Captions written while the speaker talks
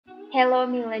Hello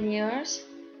millionaires,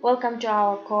 welcome to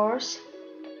our course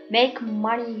Make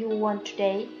Money You Want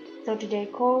Today. So today's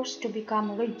course to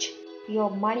become rich,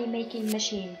 your money making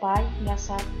machine by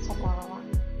Yasat Saparova.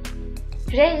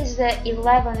 Today is the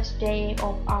 11th day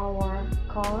of our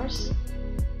course.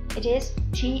 It is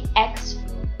TXFFUT.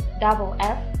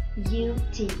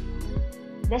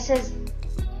 This is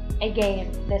again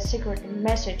the secret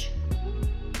message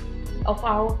of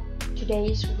our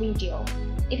today's video.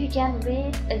 If you can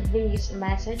read this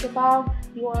message about,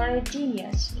 you are a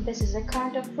genius. This is a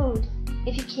kind of food.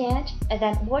 If you can't,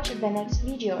 then watch the next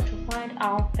video to find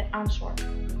out the answer.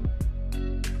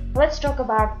 Let's talk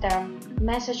about the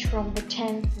message from the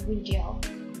 10th video.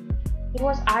 It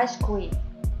was ice cream.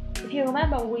 If you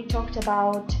remember, we talked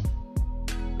about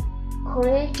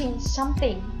creating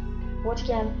something what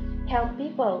can help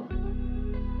people,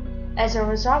 as a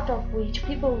result of which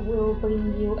people will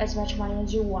bring you as much money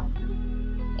as you want.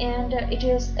 And it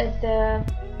is the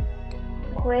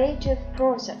creative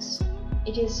process.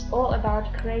 It is all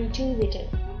about creativity.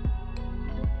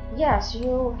 Yes,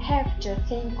 you have to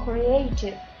think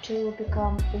creative to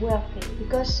become wealthy,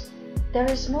 because there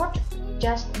is not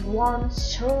just one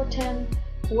certain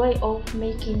way of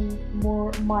making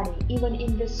more money. Even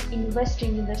in this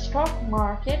investing in the stock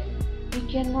market, you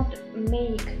cannot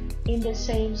make in the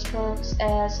same strokes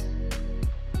as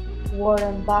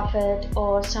Warren Buffett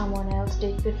or someone else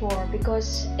did before,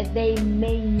 because they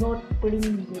may not bring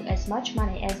you as much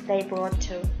money as they brought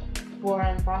to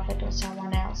Warren Buffett or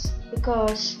someone else,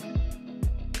 because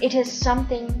it is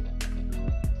something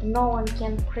no one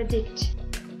can predict,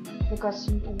 because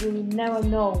we never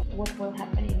know what will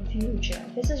happen in the future.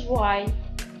 This is why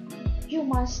you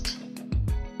must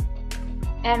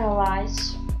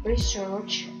analyze,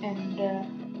 research, and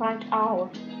find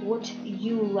out what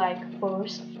you like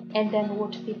first, and then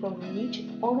what people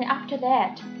need. Only after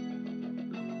that,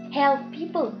 help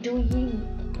people doing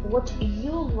what you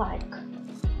like,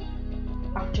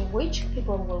 after which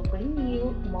people will bring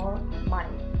you more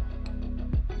money.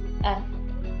 And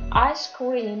ice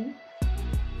cream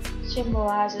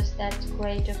symbolizes that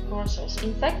creative process.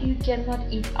 In fact, you cannot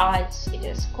eat ice. It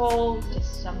is cold, it is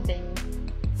something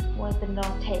with no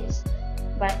taste.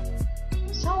 But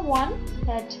someone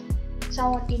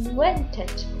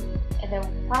invented, they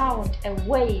found a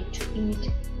way to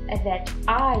eat that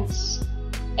ice,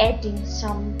 adding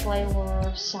some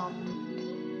flavor,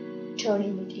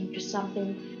 turning it into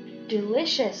something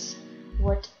delicious,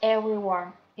 what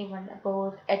everyone, even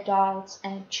both adults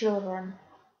and children,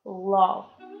 love.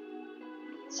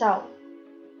 So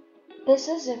this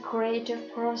is a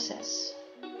creative process,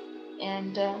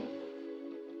 and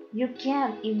you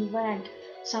can invent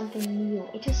something new.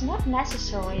 It is not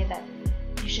necessary that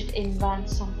you should invent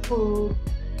some food,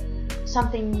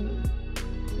 something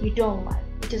you don't like.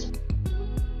 It is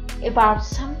about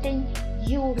something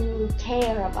you really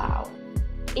care about.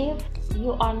 If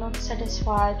you are not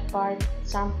satisfied by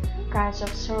some kinds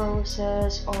of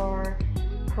services or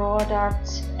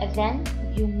products, then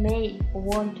you may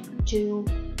want to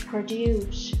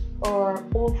produce or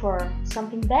offer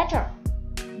something better.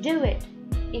 Do it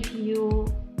if you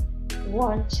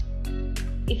want.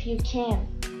 If you can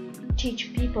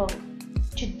teach people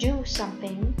to do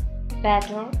something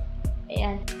better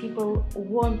and people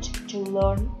want to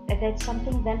learn that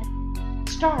something, then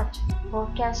start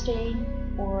broadcasting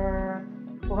or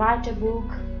write a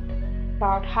book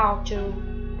about how to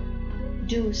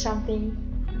do something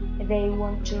they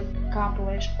want to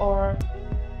accomplish, or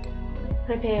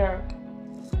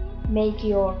make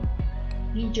your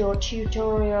video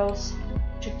tutorials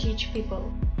to teach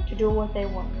people to do what they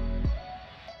want.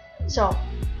 So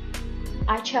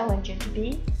I challenge you to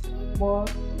be more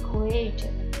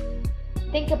creative.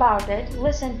 Think about it,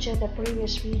 listen to the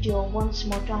previous video once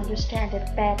more to understand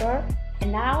it better,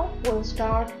 and now we'll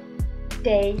start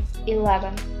day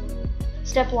 11.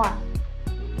 Step 1.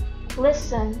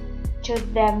 Listen to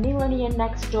The Millionaire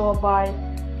Next Door by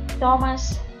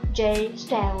Thomas J.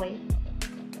 Stanley,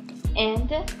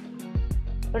 and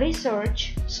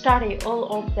study all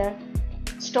of the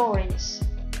stories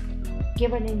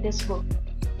given in this book.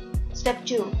 Step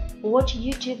 2. Watch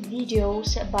YouTube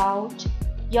videos about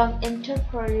young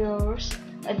entrepreneurs,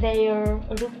 their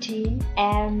routine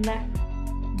and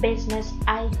business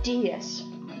ideas.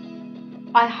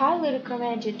 I highly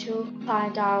recommend you to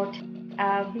find out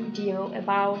a video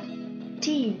about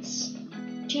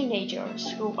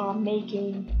teenagers who are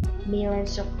making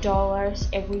millions of dollars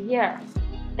every year.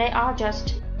 They are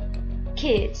just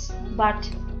kids, but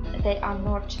they are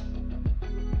not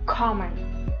common,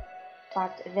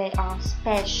 but they are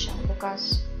special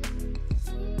because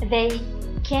they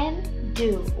can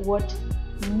do what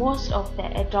most of the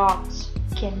adults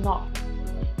cannot.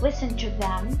 Listen to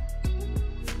them,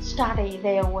 study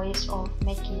their ways of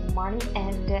making money,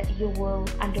 and you will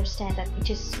understand that it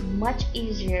is much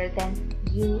easier than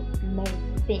you may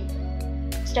think.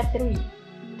 Step 3.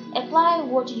 Apply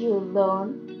what you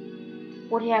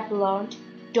have learned.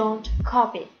 Don't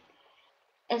copy.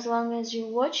 As long as you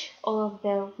watch all of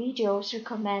the videos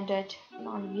recommended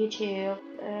on YouTube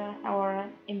or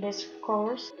in this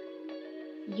course,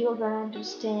 you're gonna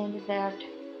understand that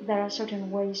there are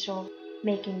certain ways of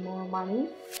making more money,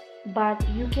 but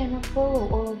you cannot follow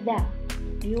all of them.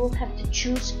 You will have to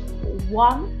choose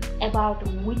one about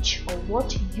which or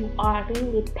what you are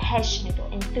really passionate or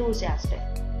enthusiastic.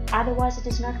 Otherwise it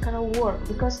is not gonna work,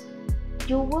 because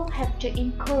you will have to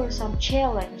incur some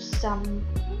challenge, some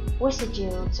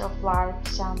vicissitudes of life,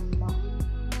 some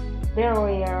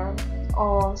barrier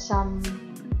or some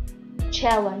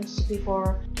challenge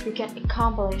before you can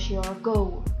accomplish your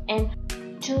goal. And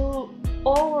to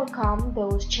overcome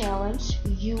those challenges,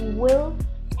 you will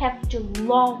have to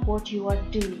love what you are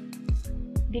doing,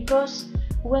 because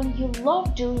when you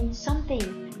love doing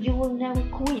something, you will never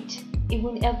quit.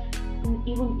 Even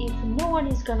if no one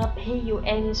is gonna pay you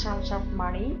any sort of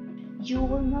money, you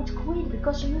will not quit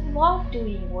because you love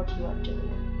doing what you are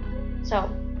doing. So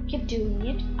keep doing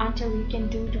it until you can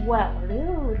do it well,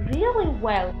 really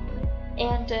well,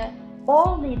 and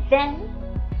only then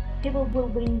people will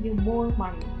bring you more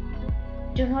money.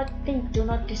 Do not think, do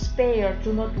not despair,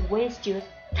 do not waste your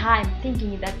time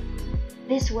thinking that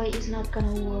this way is not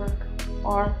gonna work,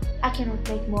 or I cannot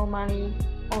make more money,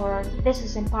 or this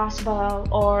is impossible,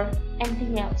 or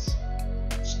anything else.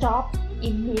 Stop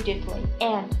immediately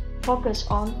and focus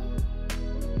on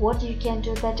what you can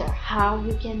do better, how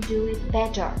you can do it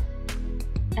better.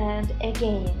 And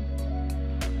again,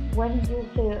 when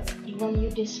you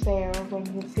despair, when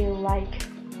you feel like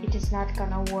it is not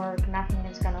gonna work, nothing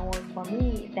is gonna work for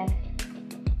me, then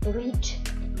read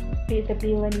the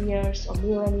Billionaires or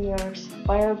Millionaires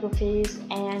biographies,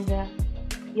 and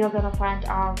you're gonna find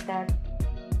out that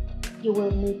you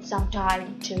will need some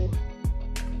time to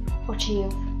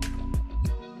achieve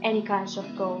any kinds of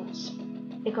goals.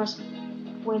 Because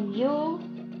when you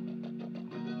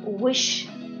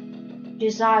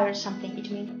desire something,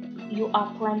 it means you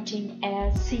are planting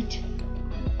a seed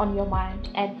on your mind,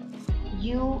 and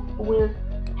you will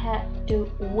have to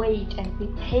wait and be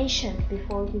patient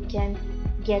before you can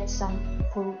get some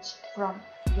fruits from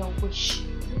your wish.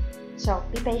 So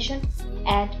be patient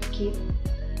and keep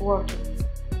working.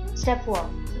 Step 4.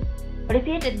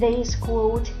 Repeat this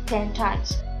quote 10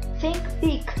 times. Think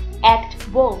big,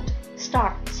 act bold,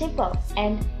 start simple,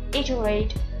 and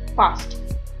iterate fast.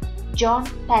 John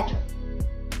Pater.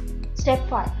 Step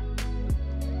 5.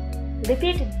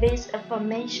 Repeat this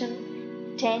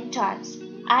affirmation 10 times.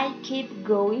 I keep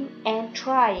going and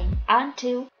trying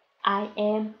until I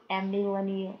am a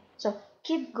millionaire. So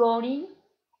keep going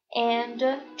and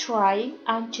trying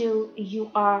until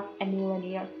you are a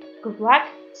millionaire. Good luck.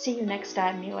 See you next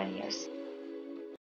time, millionaires.